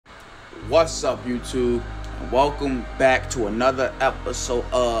What's up, YouTube? And welcome back to another episode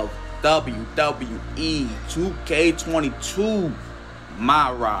of WWE 2K22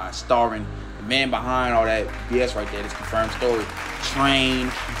 MyRise, starring the man behind all that BS right there, this confirmed story, MyTrain,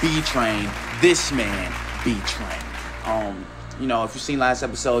 ThismanB-Train. You know, if you've seen last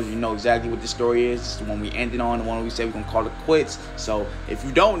episodes, you know exactly what the story is. This is the one we ended on, the one we said we're gonna call it quits. So if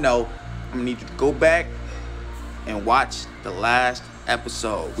you don't know, I'm gonna need you to go back and watch the last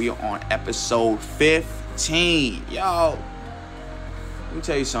episode. We are on episode 15. Yo, let me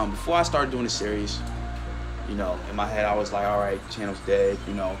tell you something. Before I started doing the series, you know, in my head I was like, all right, channel's dead,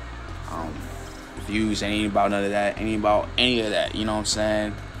 you know, views ain't about none of that, ain't about any of that, you know what I'm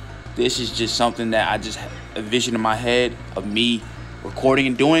saying? This is just something that I just have a vision in my head of me recording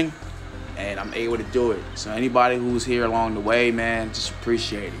and doing, and I'm able to do it. So anybody who's here along the way, man, just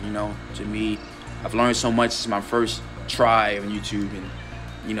appreciate it. You know, to me, I've learned so much. It's my first try on YouTube, and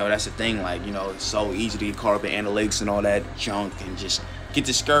you know, that's the thing. Like, you know, it's so easy to get caught up in analytics and all that junk and just get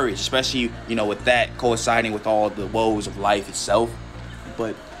discouraged, especially, you know, with that coinciding with all the woes of life itself.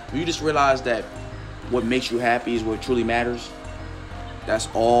 But you just realize that what makes you happy is what truly matters. That's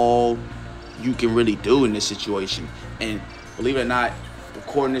all you can really do in this situation. And believe it or not,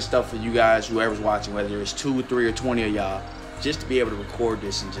 recording this stuff for you guys, whoever's watching, whether it's 2, 3, or 20 of y'all, just to be able to record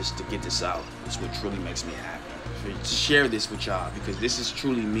this and just to get this out is what truly makes me happy. To share this with y'all, because this is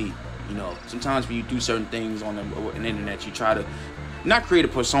truly me. You know, sometimes when you do certain things on the internet, you try to not create a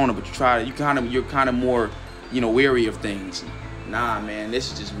persona, but you're kind of more, you know, weary of things. Nah, man,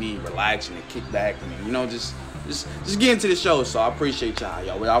 this is just me relaxing and kick back and, you know, just get into the show. So I appreciate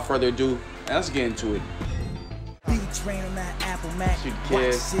y'all. Without further ado, let's get into it.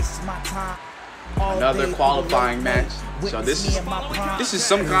 Another qualifying match. So this is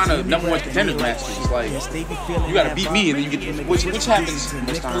some kind of #1 contenders match. It's like you gotta beat me and then you get which happens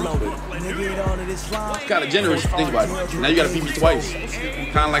most times, but it's kind of generous to think about it. Now you gotta beat me twice.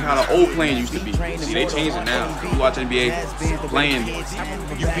 Kind of like how the old playing used to be. See, they changed it now. You watch NBA playing,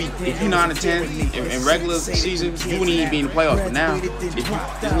 if you're 9-10 in regular season, you wouldn't even be in the playoffs. But now, it's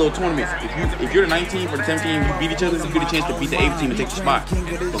a little tournament. If you're the 19th or the 10th team, you beat each other, you get a chance to beat the 8th team and take your spot.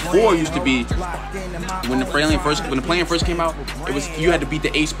 Before it used to be when the playing first came out, it was you had to beat the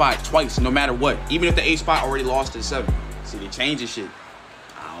 8th spot twice, no matter what. Even if the 8th spot already lost to the 7th. See, they changed this shit.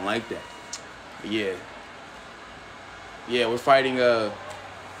 I don't like that. But yeah, we're fighting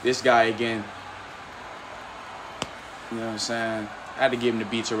this guy again. You know what I'm saying? I had to give him the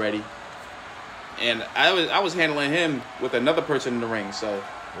beats already, and I was handling him with another person in the ring. So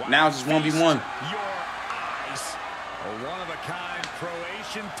now it's just 1v1. Your eyes, a one-of-a-kind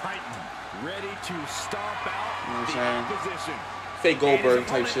Croatian titan, ready to stomp out the opposition. Fake Goldberg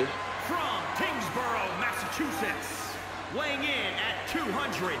type shit. From Kingsborough, Massachusetts, weighing in at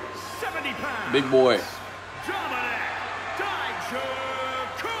 270 pounds. Big boy.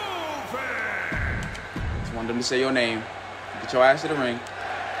 Just want them to say your name. Get your ass to the ring.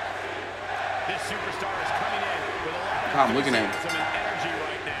 This superstar is coming in with a lot of I'm looking at him. some energy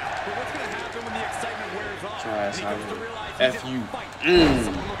right now. But what's going to happen when the excitement wears off? Your ass out of here. F you.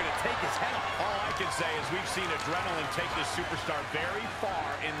 Someone looking to take his head off. All I can say is we've seen adrenaline take this superstar very far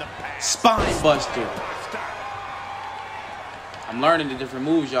in the past. Spine buster. I'm learning the different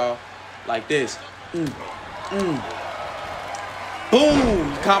moves, y'all. Like this.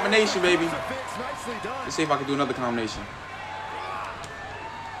 Boom! Combination, baby. Let's see if I can do another combination.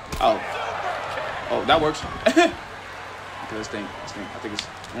 Oh, that works. Okay, let's think. I think it's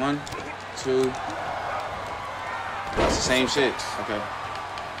 1, 2. That's the same shit. Okay.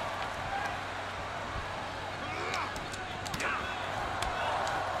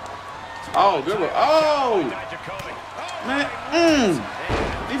 Oh, good one. Oh! Man,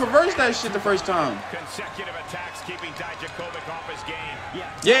 he reversed that shit the first time. Consecutive attacks keeping Dijakovic off his game.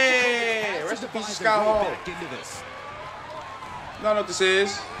 Yeah! Rest in peace, Scott Hall. You know what this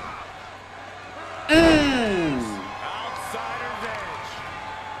is? Outsider's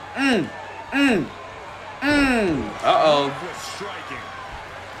edge. Uh-oh. Striking.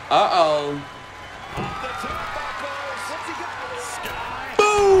 Uh-oh. Off the turnbuckles. What's he got? Sky.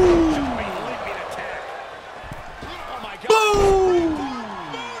 Boom! Leaping attack. Oh my God. Boom!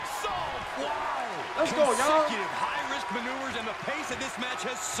 Moonsault. Wow. Let's go, y'all. Consecutive high-risk maneuvers, and the pace of this match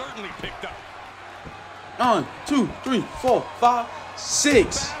has certainly picked up. 1, 2, 3, 4, 5,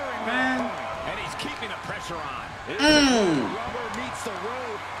 6. Man. And he's keeping the pressure on. Mm. Rubber meets the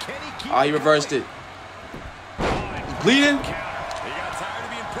road. Can he keep Oh, he reversed it. He's bleeding. He got tired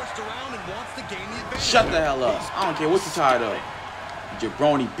of being pushed around and wants to gain the advantage. Shut the hell up. I don't care what you're tired of.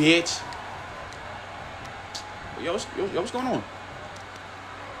 Jabroni, bitch. Yo, what's going on?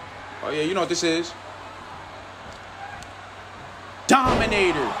 Oh, yeah, you know what this is.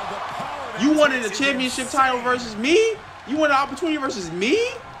 Dominator. You wanted a championship title versus me? You wanted an opportunity versus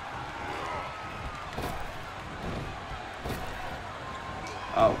me?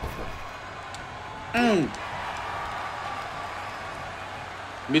 Oh.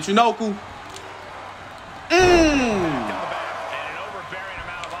 Michinoku.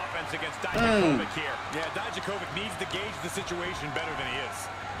 Against Dijakovic here. Yeah, Dijakovic needs to gauge the situation better than he is.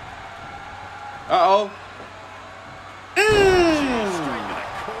 Uh-oh.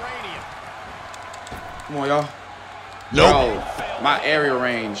 Come on, y'all. Nope. Bro, my area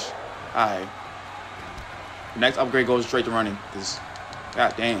range. All right. Next upgrade goes straight to running.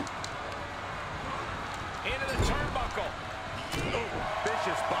 God damn. Into the turnbuckle. Ooh,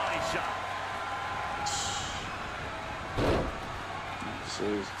 vicious body shot. This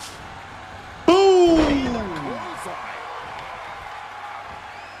is... Boom!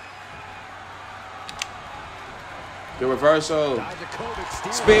 The reversal.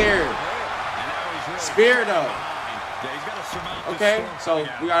 Spear. Spear though. Okay, so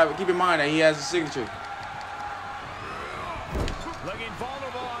we gotta keep in mind that he has a signature. Looking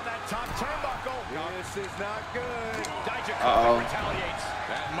vulnerable on that top turnbuckle. This is not good. Uh-oh. Retaliates.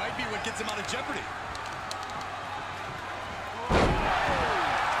 That might be what gets him out of jeopardy.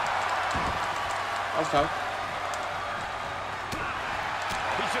 That's tough.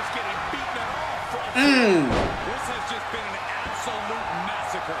 He's just getting beaten at all fronts. This has just been an absolute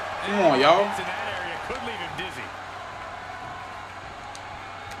massacre. Come on, y'all. In that area could leave him dizzy.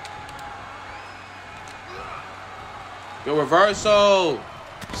 Good reversal.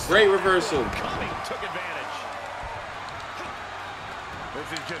 Great reversal. Took advantage.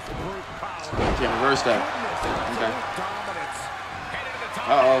 This is just brute power. Can't reverse that. Okay.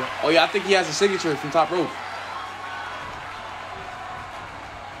 Uh-oh. Oh, yeah, I think he has a signature from top rope.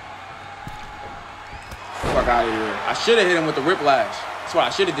 Fuck out of here. I should have hit him with the whiplash. That's what I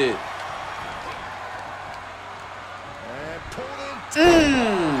should have did.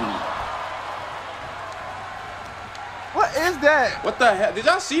 What is that? What the hell? Did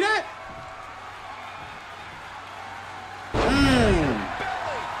y'all see that?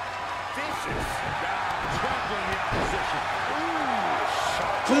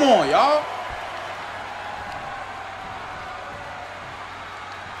 Come on, y'all.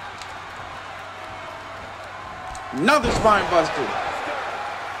 Another spine buster.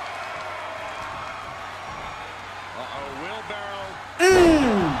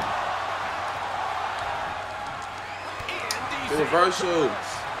 The reversal.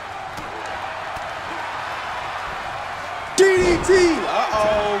 DDT.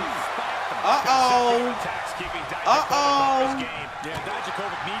 Uh-oh. Uh-oh. Uh-oh. Yeah,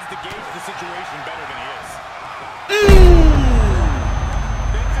 Dijakovic needs to gauge the situation better than he is.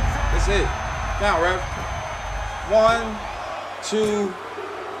 That's it. Now, ref. 1, 2,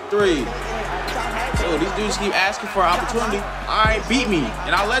 3. So these dudes keep asking for an opportunity. All right, beat me,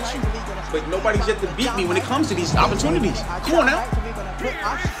 and I'll let you. But nobody's yet to beat me when it comes to these opportunities. Come on now.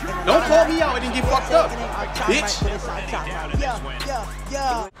 Don't call me out and then get fucked up, bitch.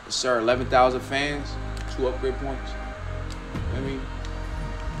 Yes, sir, 11,000 fans, 2 upgrade points. I mean,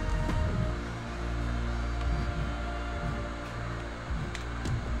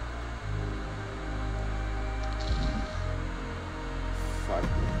 fuck.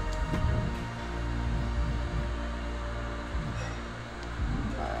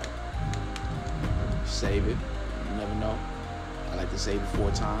 Alright. Save it. You never know. I like to save it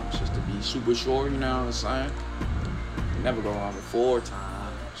 4 times just to be super sure, you know what I'm saying? You never go wrong with 4 times.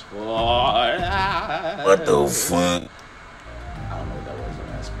 What the fuck? I don't know what that was. Don't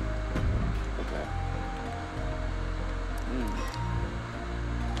ask me. Okay.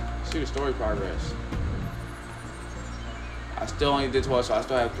 See the story progress. I still only did 12, so I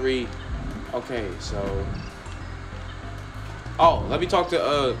still have 3. Okay, so. Oh, let me talk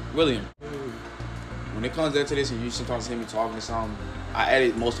to William. When it comes down to this, and you sometimes hear me talking to something, I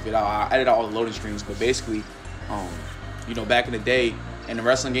edit most of it out. I edit out all the loading screens, but basically, you know, back in the day, in the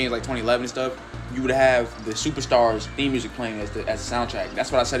wrestling games like 2011 and stuff, you would have the Superstars theme music playing as the soundtrack.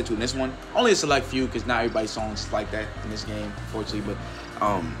 That's what I set it to in this one. Only a select few, because not everybody's songs is like that in this game, unfortunately.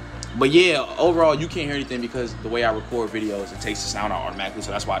 But yeah, overall, you can't hear anything because the way I record videos, it takes the sound out automatically,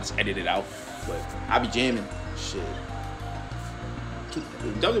 so that's why I just edit it out. But I be jamming. Shit.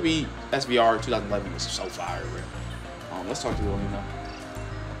 WWE SVR 2011 was so fire, bro. Let's talk to William now.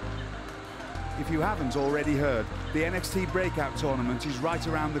 If you haven't already heard, the NXT Breakout Tournament is right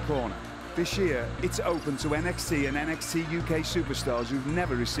around the corner. This year, it's open to NXT and NXT UK superstars who've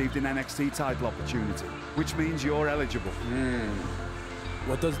never received an NXT title opportunity, which means you're eligible.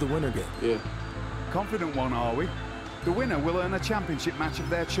 What does the winner get? Yeah. Confident one, are we? The winner will earn a championship match of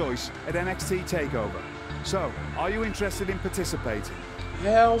their choice at NXT TakeOver. So, are you interested in participating?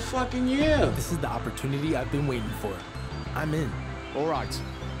 Hell fucking yeah. This is the opportunity I've been waiting for. I'm in. All right.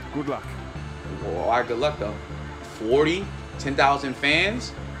 Good luck. Well, all right, good luck though. 40, 10,000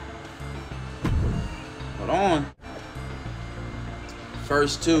 fans. Hold on.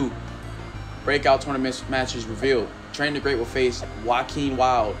 First two breakout tournament matches revealed. Train the Great will face Joaquin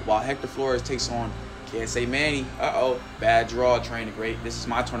Wilde, while Hector Flores takes on KSA Manny. Bad draw, Train the Great. This is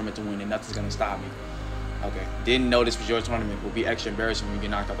my tournament to win, and nothing's gonna stop me. Okay, didn't know this was your tournament. Will be extra embarrassing when you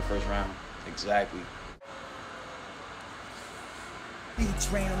get knocked out the first round. Exactly.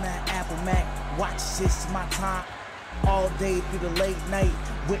 Train on that Apple Mac. Watch this, my time. All day through the late night.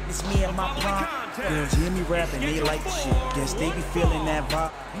 Witness me in my prime. Girls hear me rapping, they like the shit. Guess they be feeling that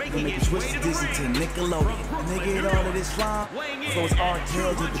vibe. When they switch to Disney to Nickelodeon. And they get all of this rhyme. So it's our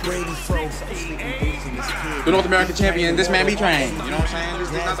tails with the Brady Froze. The North American champion, ThismanB-Train. You know what I'm saying? This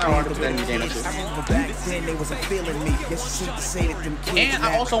is not that hard to put that in the game. And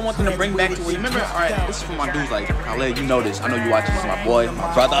I also want them to bring back to where, remember, alright, this is for my dudes like Khaled, you know this. I know you watching this, my boy,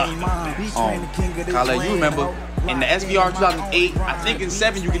 my brother. Khaled, you remember in the SVR 2008, I think in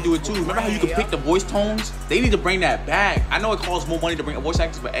 7 you can do it too. Remember how you could pick the voice tones? They need to bring that back. I know it costs more money to bring a voice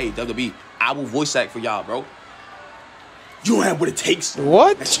actors, but hey, WWE, I will voice act for y'all, bro. You don't have what it takes.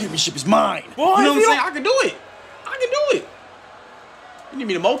 What? That championship is mine. What? You know what I'm saying? I can do it. I can do it. You need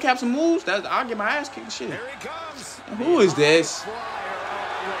me to mocap some moves? I'll get my ass kicked and shit. Here he comes. And who is this?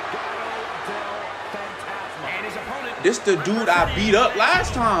 This the dude I beat up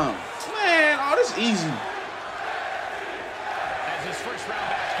last time. Man, oh, this is easy. As his first round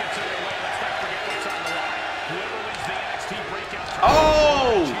match gets underway, let's not forget what's on the line. Whoever wins the NXT breakout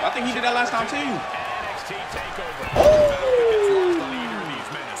Oh, I think he did that last time too. NXT takeover. Oh.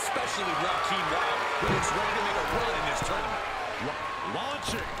 Especially Joaquin Wilde, who is ready to make a run in this tournament.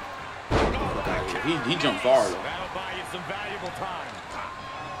 Launching. He jumped far though. That'll buy you some valuable time.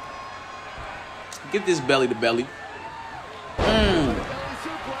 Get this belly to belly.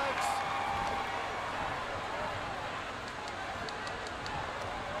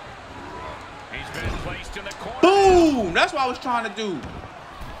 He's been placed in the corner. Boom! That's what I was trying to do.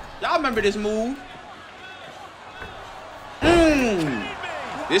 Y'all remember this move?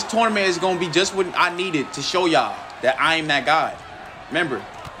 This tournament is gonna be just what I needed to show y'all that I am that guy. Remember?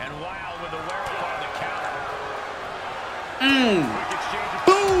 And Wilde with the wherewithal to counter.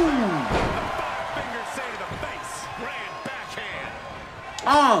 Boom! Finger say to the face. Grand backhand.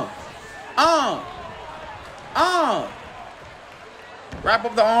 Wrap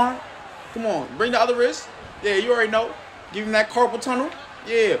up the arm. Come on, bring the other wrist. Yeah, you already know. Give him that carpal tunnel.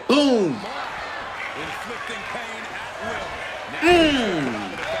 Yeah, boom. Inflicting pain at will.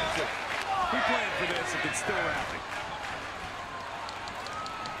 He planned for this and can still wrap it.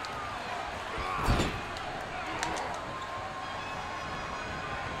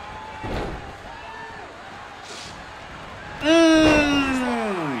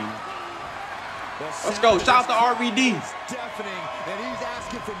 Let's go. Shout out to RVD. Deafening, and he's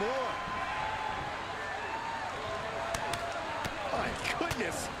asking for more. My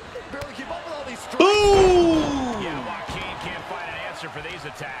goodness. Barely keep up with all these strikes. Boom! Yeah, Joaquin can't find an answer for these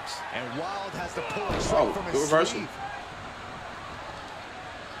attacks. And Wilde has to pull a Oh, strike from his reversal. sleeve.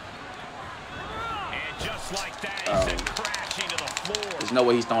 And just like that, he sent crashing to the floor. There's no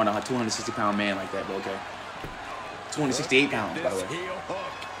way he's throwing a 260-pound man like that, but okay. 268 pounds, by the way.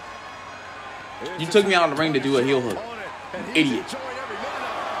 You took me out of the ring to do a heel hook. Idiot.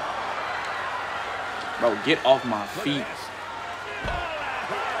 Bro, get off my feet.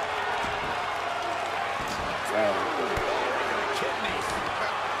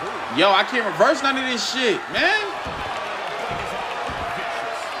 Yo, I can't reverse none of this shit, man.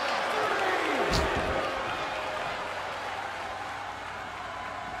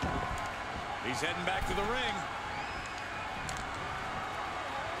 He's heading back to the ring.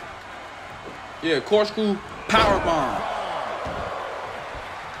 Yeah, corkscrew power bomb.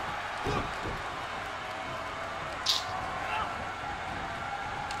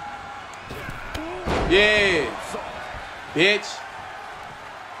 Yeah, bitch.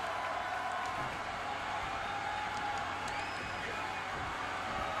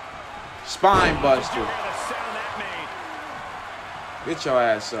 Spine buster. Get your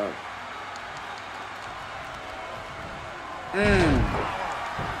ass up.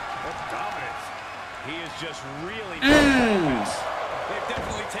 He is just really They've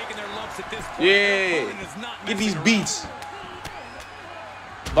definitely taken their lumps at this point. Yeah. Get these beats.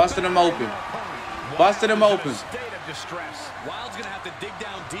 Busting them open. Busting them open. distress. Wild's gonna have to dig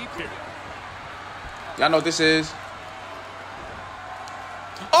down deep here. Y'all know what this is.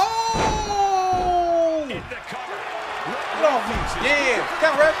 Oh! In the cover. Get off me. Yeah.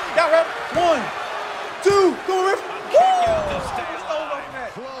 Count, ref. Count, ref. 1, 2. Go, ref.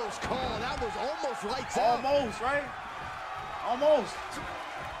 Close call. That was almost lights out. Almost, right? Almost.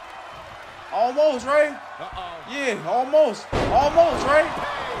 Almost, right? Yeah, almost. Almost, right?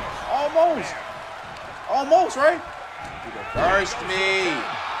 Almost. Almost, right? You reversed me.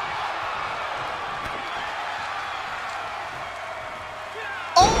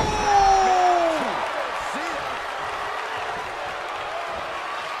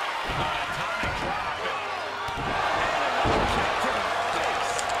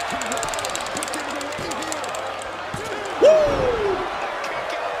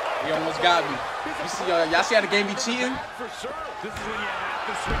 Got me. You see, y'all see how the game be cheating? For sure. This is when you have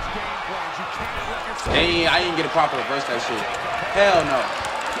to switch game plans. You can't let yourself. I didn't get a proper reverse that shit. Hell no.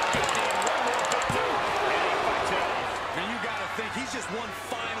 And you gotta think he's just one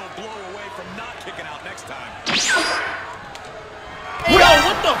final blow away from not kicking out next time. Yo,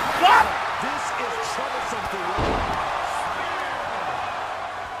 what the fuck? This is troublesome for Will.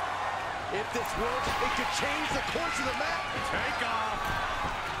 If this works, it could change the course of the match. Take off.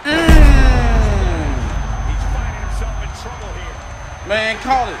 He's finding himself in trouble here. Man,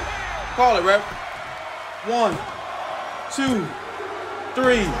 call it. Call it, ref. 1, 2,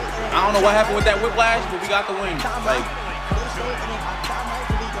 3. I don't know what happened with that whiplash, but we got the win.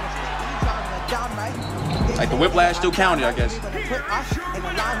 Like the whiplash still counted, I guess.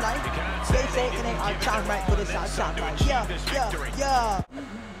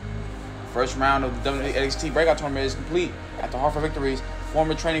 First round of the WWE NXT Breakout Tournament is complete. After hard-fought victories,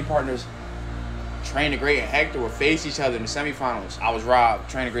 former training partners Train the Great and Hector will face each other in the semifinals. I was robbed.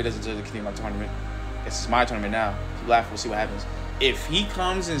 Train the Great doesn't deserve to continue my tournament. This is my tournament now. If you laugh, we'll see what happens. If he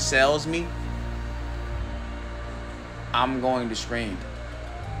comes and sells me, I'm going to scream.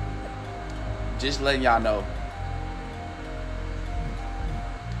 Just letting y'all know.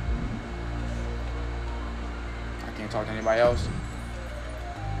 I can't talk to anybody else.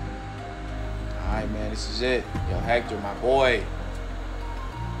 Alright, man, this is it. Yo, Hector, my boy.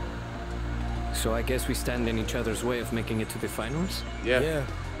 So I guess we stand in each other's way of making it to the finals? Yeah.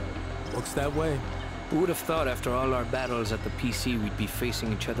 Looks that way. Who would have thought after all our battles at the PC we'd be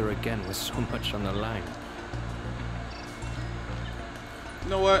facing each other again with so much on the line? You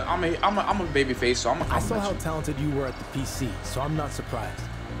know what? I'm a baby face, so I'm a I saw how talented you were at the PC, so I'm not surprised.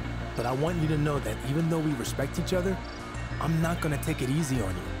 But I want you to know that even though we respect each other, I'm not gonna take it easy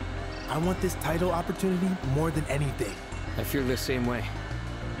on you. I want this title opportunity more than anything. I feel the same way.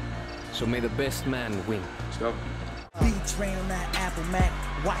 So may the best man win. Let's go. B-Train on that Apple Mac.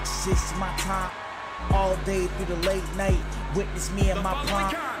 Watch this my time. All day through the late night. Witness me and my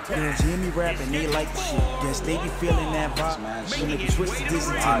prime. Girls hear me rapping, they like the shit. Guess they be feeling that vibe. Some niggas switch to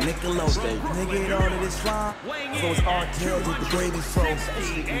Disney to Nickelodeon. Nigga, get all of this fine. Those RTLs with the baby fro.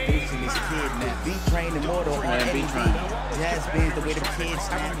 Especially facing this kid now. B-Train immortal on B-Train. Jazz band the way the kids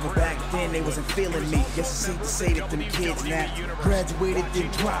now. But back then they wasn't feeling me. Guess it's safe to say that them kids now graduated,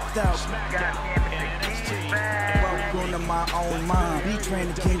 then dropped out. Welcome to my own mind. B-Train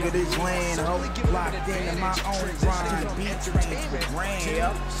the king of this land. Locked in my own grind. B-Train the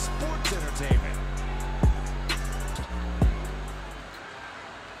brand. Sports entertainment.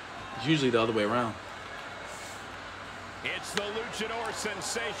 It's usually the other way around. It's the luchador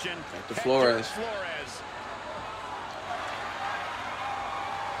sensation, Hector Flores.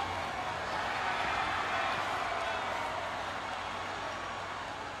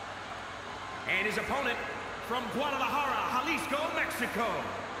 And his opponent from Guadalajara, Jalisco, Mexico,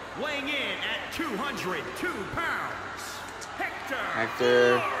 weighing in at 202 pounds,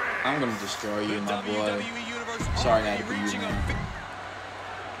 Hector Flores. I'm gonna destroy you, my boy. Sorry I had to be you, man.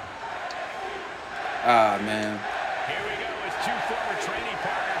 Ah, man. Here we go as two former training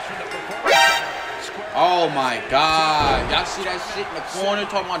partners from the Performance Center. Oh my God. Y'all see that shit in the corner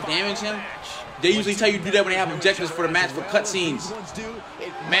talking about damage him? They usually tell you to do that when they have objectives for the match for cutscenes.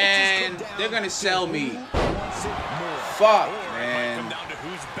 Man, they're gonna sell me. Fuck, man. Come down to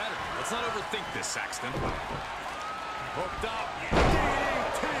who's better. Let's not overthink this, Saxton. Hooked up.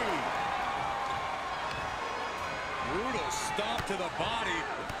 DDT. Brutal stomp to the body.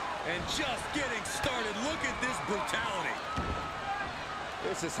 And just getting started. Look at this brutality.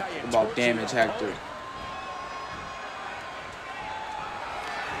 This is how you About damage, Hector.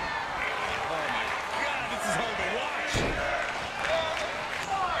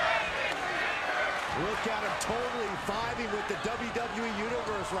 Look at him totally vibing with the WWE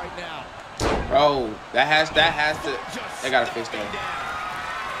Universe right now. Bro, that has to. They gotta fix that.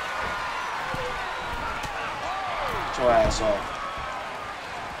 Get your ass off.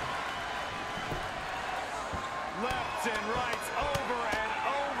 Left and rights over and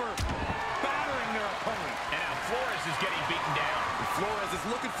over, battering their opponent. And now Flores is getting beaten down. And Flores is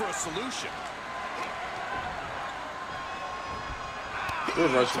looking for a solution.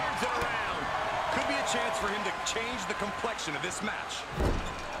 Reversal. Turns it around. Could be a chance for him to change the complexion of this match.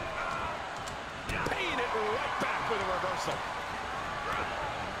 Paying it right back with a reversal.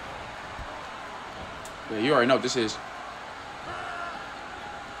 Yeah, you already know what this is.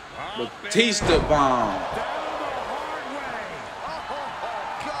 Batista bomb. Down the hard way. Oh,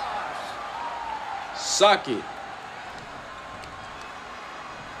 gosh. Suck it.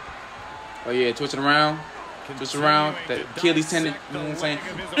 Oh yeah, twist it around. Twist around. That Achilles tendon. You know what I'm saying?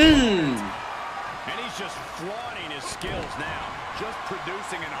 And he's just flaunting his skills now. Just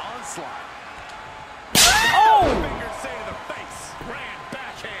producing an onslaught. Oh! Fingers say to the face. Grand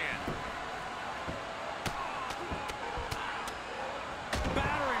backhand.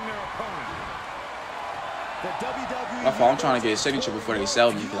 Battering their opponent. The WWE. My fault. I'm trying to get a signature before they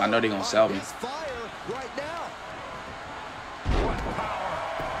sell me because I know they're gonna sell me. Fire right now. What power.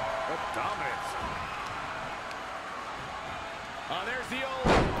 What dominance. Oh, there's the old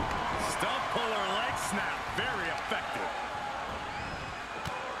stump puller leg snap. Very effective.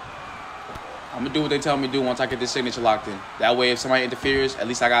 I'm gonna do what they tell me to do once I get this signature locked in. That way, if somebody interferes, at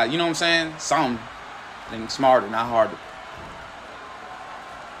least I got, you know what I'm saying? Something. Think smarter, not harder.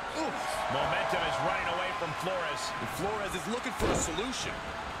 Momentum is running away from Flores. And Flores is looking for a solution.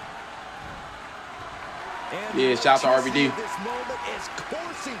 And Yeah, shout out to RVD. This moment is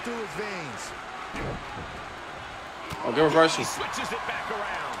coursing through his veins. Oh, good reversal. He switches it back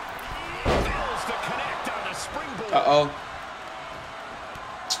around. Fails to connect on the springboard. Uh-oh.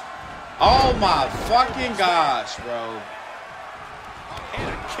 Oh my fucking gosh, bro. And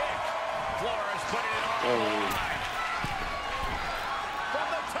a kick. Flores putting it on. From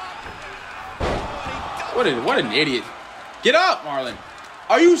the top. What an idiot. Get up, Marlon.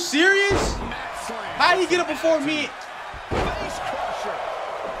 Are you serious? How did he get up before me? Face crusher.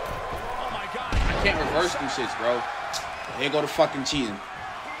 Oh my God. I can't reverse them shits, bro. Here go the fucking cheating.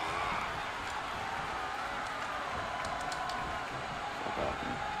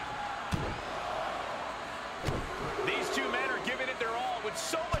 These two men are giving it their all with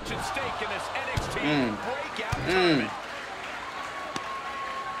so much at stake in this NXT breakout tournament.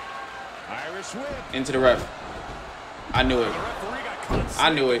 Irish whip. Into the ref. I knew it. The referee got caught. I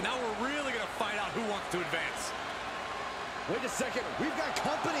knew it. Now we're really going to find out who wants to advance. Wait a second, we've got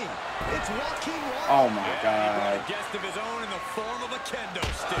company. It's Joaquin Wild. Oh my He brought God. a guest of his own in the form of a kendo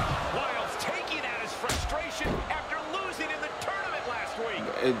stick. Wilds taking out his frustration after losing in the tournament last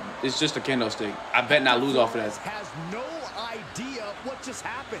week. It's just a kendo stick. I bet not lose off of that. Has no idea what just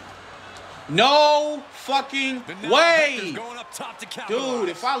happened. No fucking The now way. Hector's going up top to capitalize. Dude,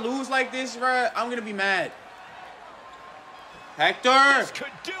 if I lose like this, bro, I'm going to be mad. Hector. This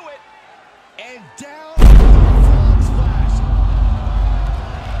could do it. And down the frog splash.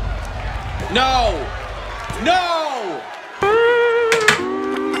 No. No.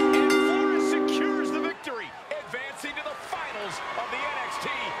 And Flores secures the victory, advancing to the finals of the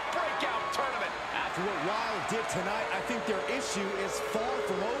NXT Breakout Tournament. After what Wild did tonight, I think their issue is far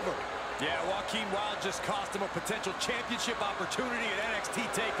from over. Yeah, Joaquin Wild just cost him a potential championship opportunity at NXT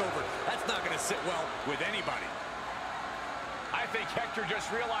TakeOver. That's not going to sit well with anybody. I think Hector just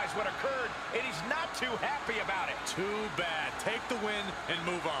realized what occurred, and he's not too happy about it. Too bad. Take the win and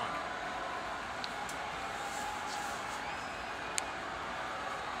move on.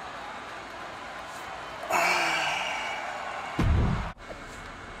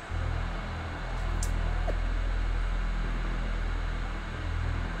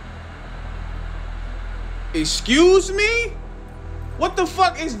 Excuse me? What the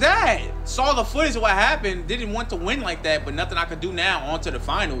fuck is that? Saw the footage of what happened. Didn't want to win like that, but nothing I could do now. On to the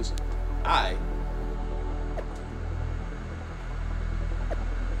finals. Alright.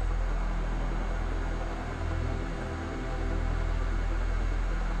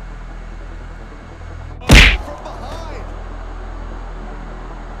 From behind.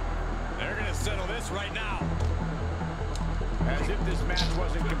 They're going to settle this right now. As if this match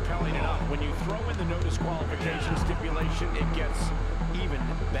wasn't compelling enough. When you throw in the no disqualification stipulation, it gets even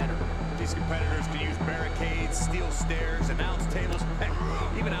better. These competitors can use barricades, steel stairs, announce tables, heck,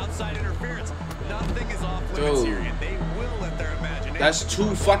 even outside interference. Nothing is off limits here, and they will let their imagination. That's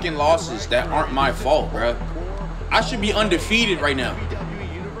 2 fucking losses that aren't my fault, bro. I should be undefeated right now.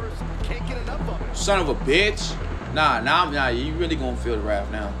 WWE Universe can't get enough of it. Son of a bitch. Nah, you really gonna feel the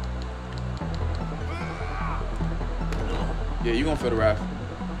wrath now. Yeah, you gonna feel the wrath.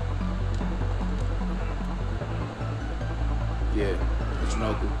 Yeah, but you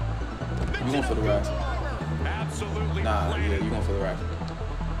know, you gonna feel the wrath. Absolutely. Nah, yeah, you gonna feel the wrath.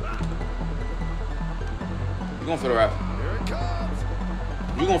 You gonna feel the wrath. Here it comes.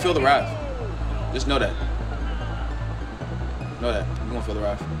 You gonna feel the wrath. Just know that. Know that. You gonna feel the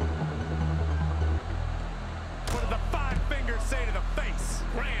wrath. What did the 5 fingers say to the face?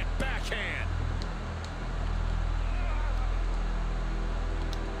 Grand backhand.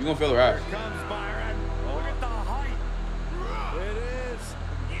 You gonna feel the wrath. Here comes Byron. Look at the height. It is.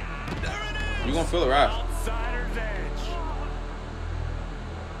 There it is. You gonna feel the wrath. Outsider's edge.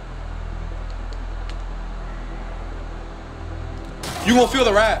 You gonna feel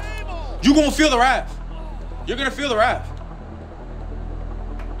the wrath. You gonna feel the wrath. You're gonna feel the wrath.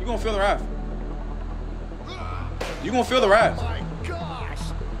 You gonna feel the wrath. You gonna feel the wrath. My gosh.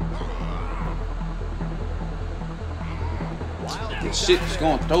 This shit is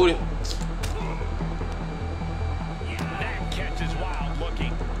gonna throw it. That catch is wild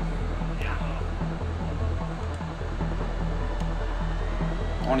looking.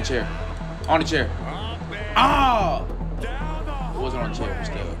 On the chair. On the chair. Ah! It wasn't on the chair, but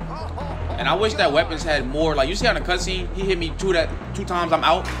still. And I wish that weapons had more. Like you see on the cutscene, he hit me two times. I'm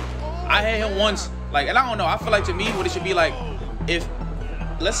out. I hit him once. Like, and I don't know. I feel like to me, what it should be like, if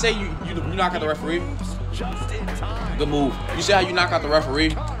let's say you knock out the referee. Good move. You see how you knock out the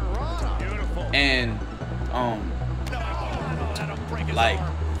referee, and like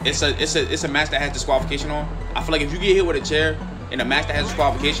it's a match that has disqualification on. I feel like if you get hit with a chair in a match that has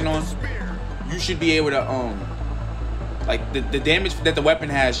disqualification on, you should be able to like the damage that the weapon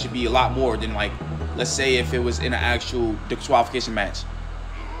has should be a lot more than, like, let's say if it was in an actual disqualification match.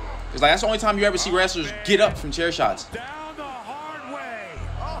 Cause like that's the only time you ever see wrestlers get up from chair shots. Down the hard way.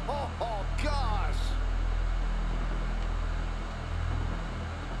 Oh gosh.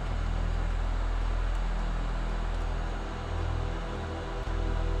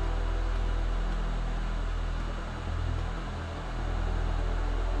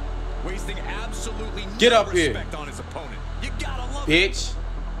 Wasting absolutely no Get up here, respect on his opponent. You gotta love bitch.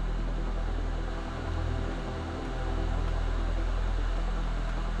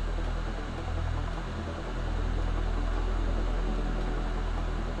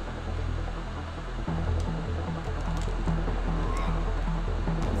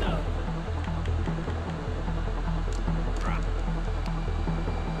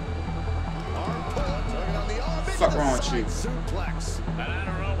 Fuck wrong with you? Suplex. And I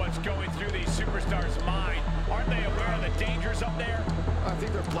don't know what's going through these superstars' mind. Aren't they aware of the dangers up there? I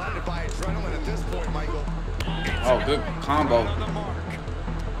think they're blinded by adrenaline at this point, Michael. Oh, good combo. Right on the mark.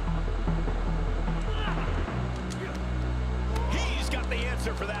 He's got the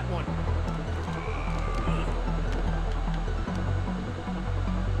answer for that one.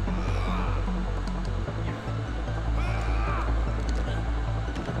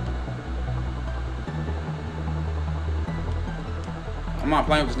 I'm not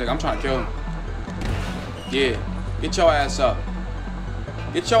playing with this nigga. I'm trying to kill him. Yeah. Get your ass up.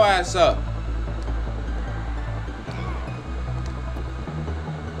 Get your ass up.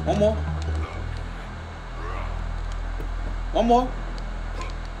 One more. One more.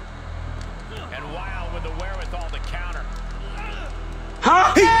 And Wild with the wherewithal to counter.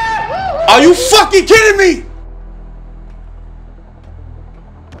 Huh? Are you fucking kidding me?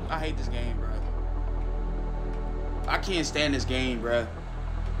 I hate this game, bro. I can't stand this game, bro.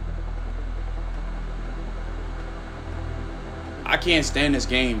 I can't stand this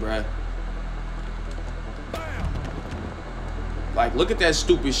game, bro. Like, look at that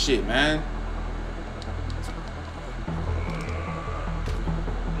stupid shit, man.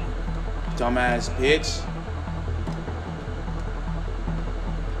 Dumbass bitch.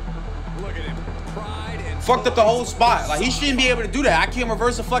 Look at him. Pride and Fucked up the whole spot. Like, he shouldn't be able to do that. I can't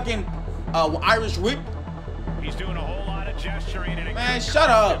reverse a fucking Irish whip. he's doing a whole lot of gesturing. And Man, shut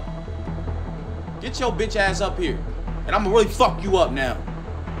up. Get your bitch ass up here. And I'm gonna really fuck you up now.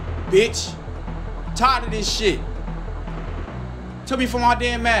 Bitch. Tired of this shit. Took me from my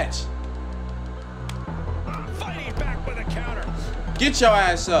damn match. Fighting back with a counter. Get your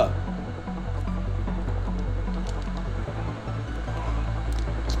ass up.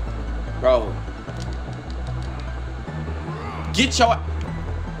 Bro. Get your...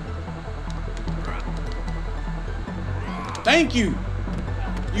 Thank you.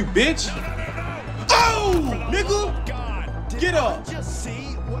 You bitch. Oh, nigga. God. Get up. Just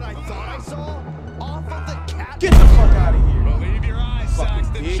see what I thought I saw off of the cat. Get the fuck out of here. Believe your eyes, Fucking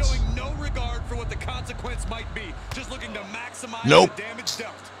Saxton, bitch. showing no regard for what the consequence might be. Just looking to maximize Nope. the damage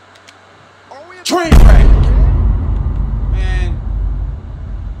dealt. Are we Train wreck. Man.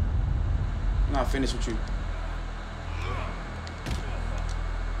 finished with you.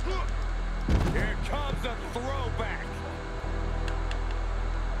 Here comes a throwback.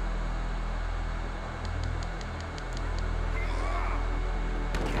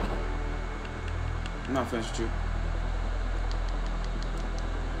 I'm not finished with you.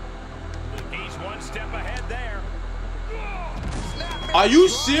 He's one step ahead there. Are you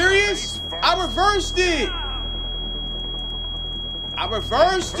serious? I reversed it. I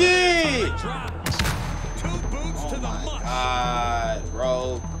reversed it. Two boots to the mush. God,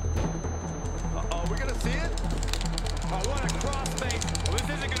 bro. Uh-oh, we're gonna see it. Oh, what a crossface. Well, this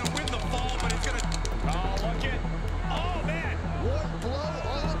isn't gonna win the fall, but it's gonna. Oh, look it. Oh, man. One blow,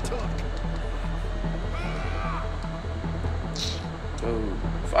 all it took. Dude,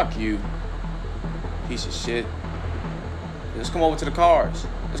 fuck you. Piece of shit. Let's come over to the cars.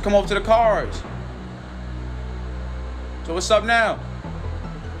 Let's come over to the cars. So what's up now?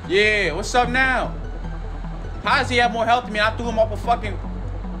 Yeah, what's up now? How does he have more health than me? I threw him off a fucking...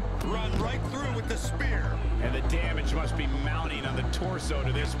 Run right through with the spear. And the damage must be mounting on the torso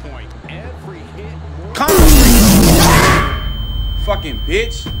to this point. Every hit more... Come fucking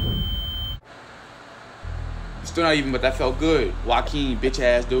bitch. Still not even, but that felt good. Joaquin, bitch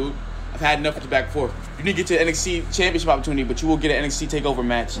ass dude. I've had enough of the back and forth. You need to get to the NXT championship opportunity, but you will get an NXT takeover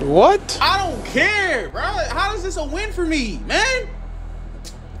match. What? I don't care, bro. How is this a win for me, man?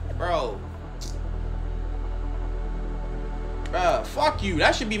 Bro, fuck you.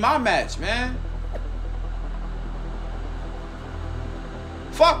 That should be my match, man.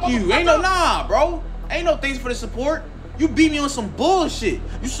 Fuck you. Ain't no nah, bro. Ain't no thanks for the support. You beat me on some bullshit.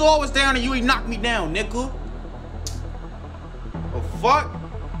 You saw I was down and you ain't knocked me down, nigga. Oh fuck.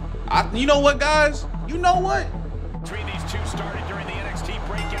 You know what, guys? You know what? Between these two started during the NXT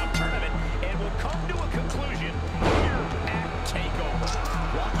Breakout Tournament and will come to a conclusion here at TakeOver.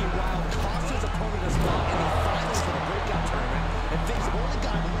 Rocky Wild cost his opponent a spot in the finals of the Breakout Tournament, and things have only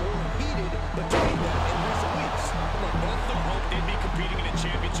gotten more heated between them in recent weeks. Look, both of them hoped they'd be competing in a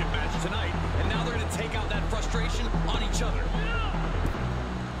championship match tonight, and now they're going to take out that frustration on each other.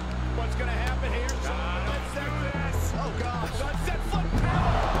 What's going to happen here? Sunset this. Oh, gosh. Sunset foot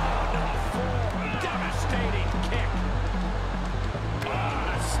power. Devastating kick.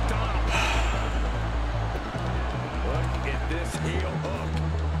 Stop. Look at this heel hook.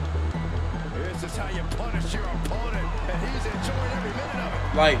 This is how you punish your opponent, and he's enjoying every minute of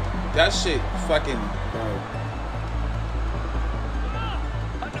it. Like, that shit fucking, bro.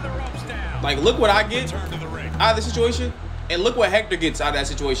 Under the ropes now. Like, look what I get Turn to the ring. out of the situation, and look what Hector gets out of that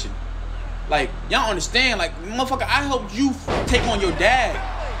situation. Like, y'all understand, like, motherfucker, I helped you take on your dad.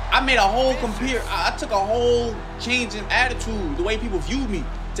 I made a whole I took a whole change in attitude, the way people viewed me,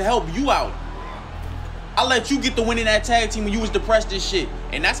 to help you out. I let you get the win in that tag team when you was depressed and shit.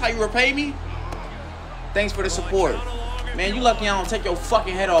 And that's how you repay me? Thanks for the support. Man, you lucky I don't take your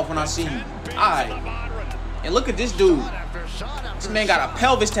fucking head off when I see you. Alright. And look at this dude. This man got a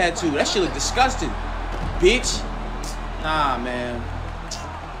pelvis tattoo. That shit look disgusting. Bitch. Nah, man.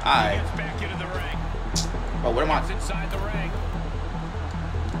 Alright. Back into the ring. Bro, what am I? Inside the ring.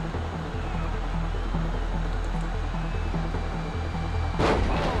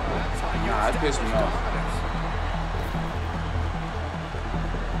 Nah, it pissed me off.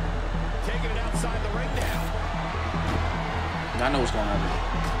 Taking it outside the ring now. I know what's going on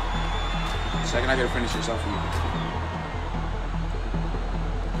here. Second, I gotta finish this off for you.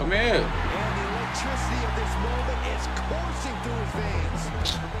 Come here. And the electricity of this moment is coursing through his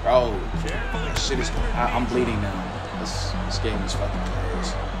veins. Bro, shit is... I'm bleeding now. This game is fucking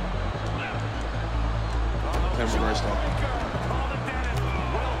hilarious. Can't reverse that.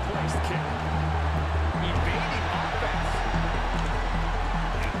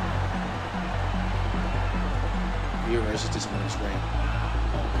 He reverses this one straight.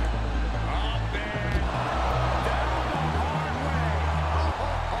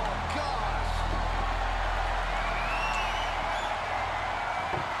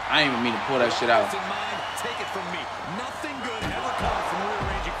 I didn't even mean to pull that shit out. Take it from me. Nothing good ever comes from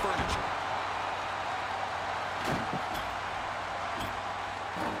rearranging furniture.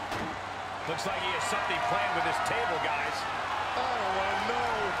 Looks like he has something planned with his table, guys. Oh, no.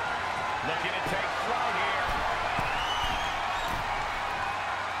 Looking to take flight here.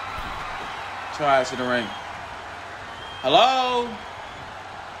 Try us in the ring. Hello?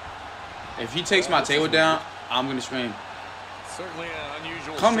 If he takes my table down, I'm gonna scream. Certainly an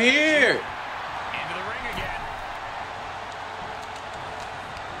unusual. Come here. Into the ring again.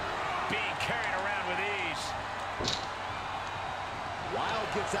 Being carried around with ease. Wild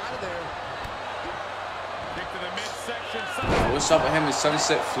gets out of there. Kick to the midsection. What's up with him and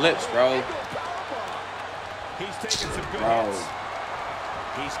sunset flips, bro? He's taking some good Bro. hits.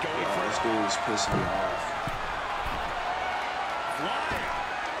 He's going for This dude is pissing me off. flying.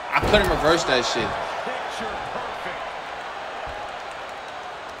 I couldn't reverse that shit. Picture perfect.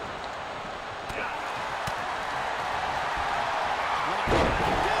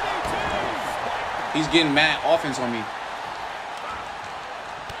 He's getting mad offense on me.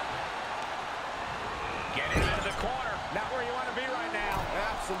 Getting into the corner. Not where you want to be right now.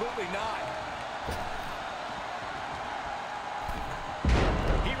 Absolutely not.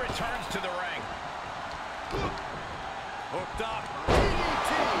 He returns to the ring. Hooked up.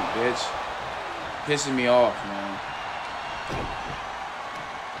 Bitch. Pissing me off, man.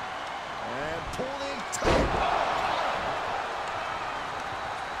 And pulling tight.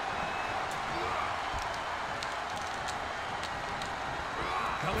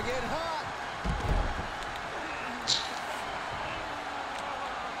 Coming in hot.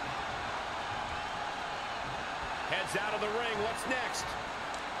 Heads out of the ring. What's next?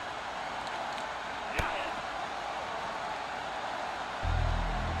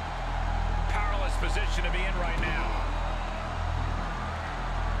 Powerless position to be in right now.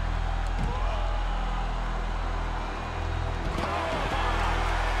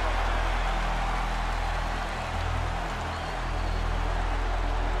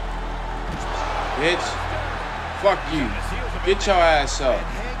 Bitch. Fuck you. Get your ass up. And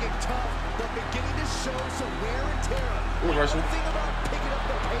hanging tough, but beginning to show some wear and tear. Reversal. Think about picking up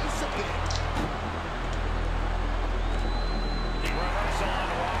the pace again. Reversal on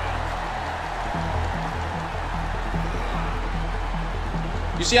Wild.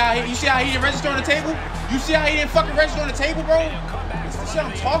 You see how he didn't register on the table? You see how he didn't fucking register on the table, bro? That's the shit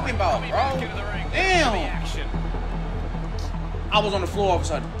I'm talking about, bro. Damn. I was on the floor all of a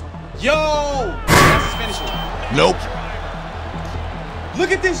sudden. Yo! That's his finisher. Nope.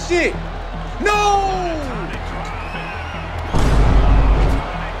 Look at this shit. No!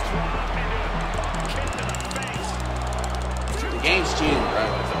 The game's cheating, bro.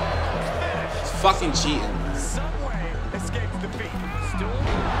 It's fucking cheating. Some way escapes defeat.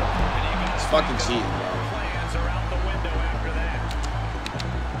 It's fucking cheating, bro. Plans are out the window after that.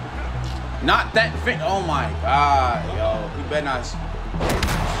 Not that fit. Oh my god, yo. You better not.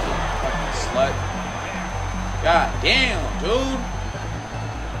 Fucking slut. God damn, dude.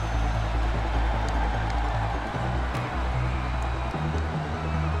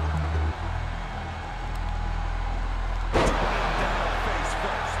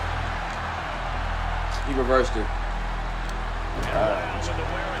 He reversed it.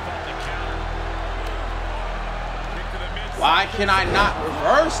 Why can I not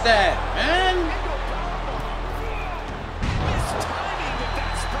reverse that, man?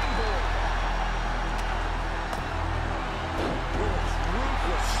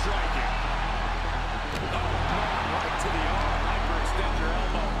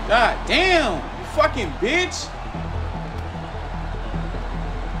 God damn, you fucking bitch.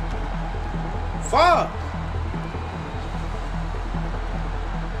 Fuck.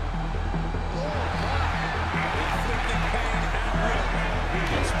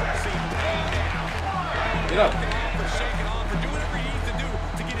 Get up. For shaking off, for doing whatever he needs to do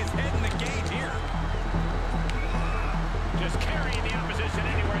to get his head in the game here. Just carrying the opposition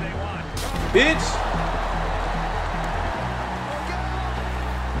anywhere they want. Bitch.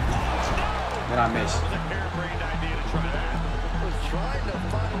 Then I missed. That was a harebrained idea to try that. Was trying to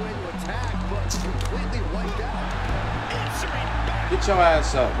find a way to attack, but completely wiped out. Get your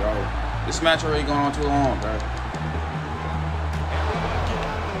ass up, bro. This match already going on too long, bro. Everyone get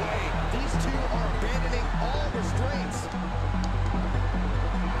out of the way. These two are abandoning all restraints.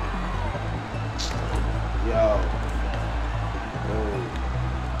 Yo. Dude.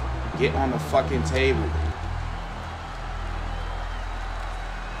 Get on the fucking table.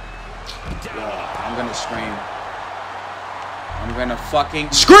 Yo, I'm gonna scream. I'm gonna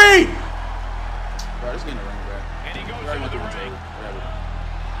fucking scream! Bro, just get in the ring, bro. And he goes You already into went the through the ring. table. Whatever.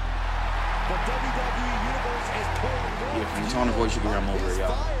 The WWE Universe is pouring more. Yeah, from the tone of voice, you can hear I'm over it,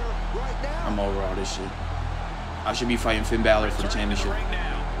 y'all. Fire right now. I'm over all this shit. I should be fighting Finn Balor for the championship. Right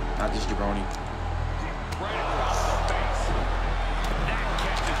now. Not just jabroni. Right across the face. That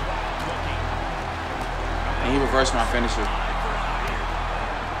catches Wild looking. And he reversed my finisher.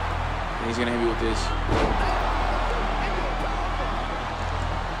 And he's gonna hit me with this.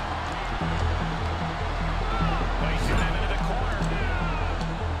 Placing them into the corner.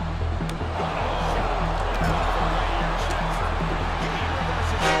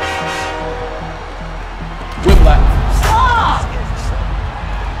 Whiplash.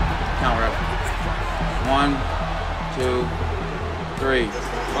 Count rep. 1, 2, 3.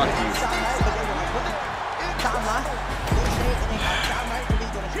 Fuck you. timeline. They say it ain't our time right, but we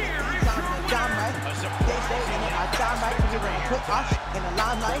gonna put these on the time right. They say it ain't our time right, but we gonna put us in the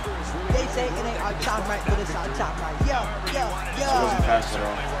limelight. They say it ain't our time right, but it's our time right. Yo, yo, yo. It wasn't fast at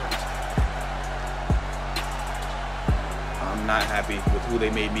all. I'm not happy with who they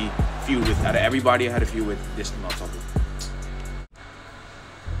made me feud with. Out of everybody I had a feud with, this motherfucker.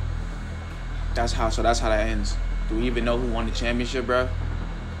 That's how that ends. Do we even know who won the championship, bro?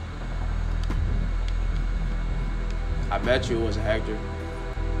 I bet you it was Hector.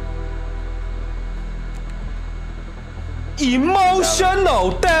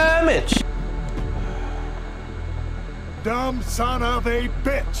 Emotional damage. Dumb son of a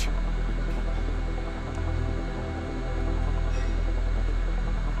bitch.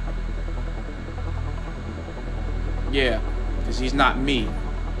 Yeah, because he's not me.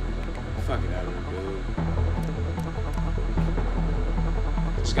 Fuck it out of here, dude.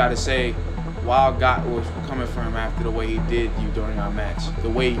 Just gotta say, Wild God was coming for him after the way he did you during our match. The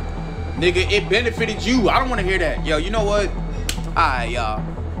way, nigga, it benefited you. I don't want to hear that. Yo, you know what? Alright, y'all.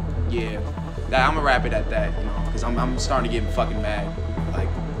 Yeah. I'm gonna wrap it at that, you know, because I'm starting to get fucking mad. Like,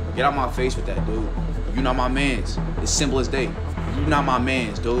 get out my face with that, dude. You're not my mans. It's simple as day. You're not my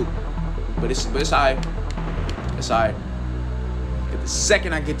mans, dude. But it's alright. It's alright. The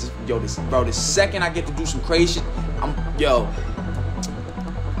second I get to, the second I get to do some crazy shit,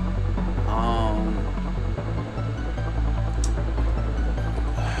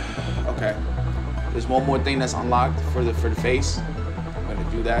 okay. There's one more thing that's unlocked for the face. I'm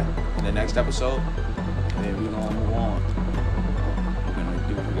gonna do that in the next episode, and then we're gonna move on. We're gonna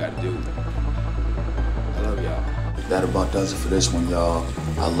do what we gotta do. I love y'all. That about does it for this one, y'all.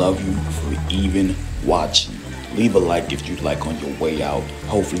 I love you for even watching. Leave a like if you like on your way out.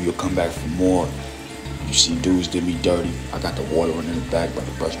 Hopefully you'll come back for more. You see dudes did me dirty. I got the water running in the back, about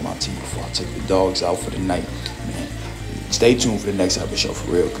to brush my teeth before I take the dogs out for the night. Man, stay tuned for the next episode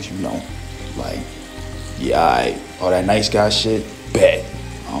for real, because you know, like, yeah, all that nice guy shit, bet.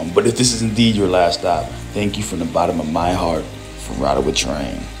 But if this is indeed your last stop, thank you from the bottom of my heart for riding with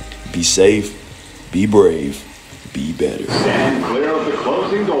Train. Be safe, be brave, be better. Stand clear of the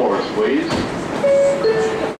closing doors, please.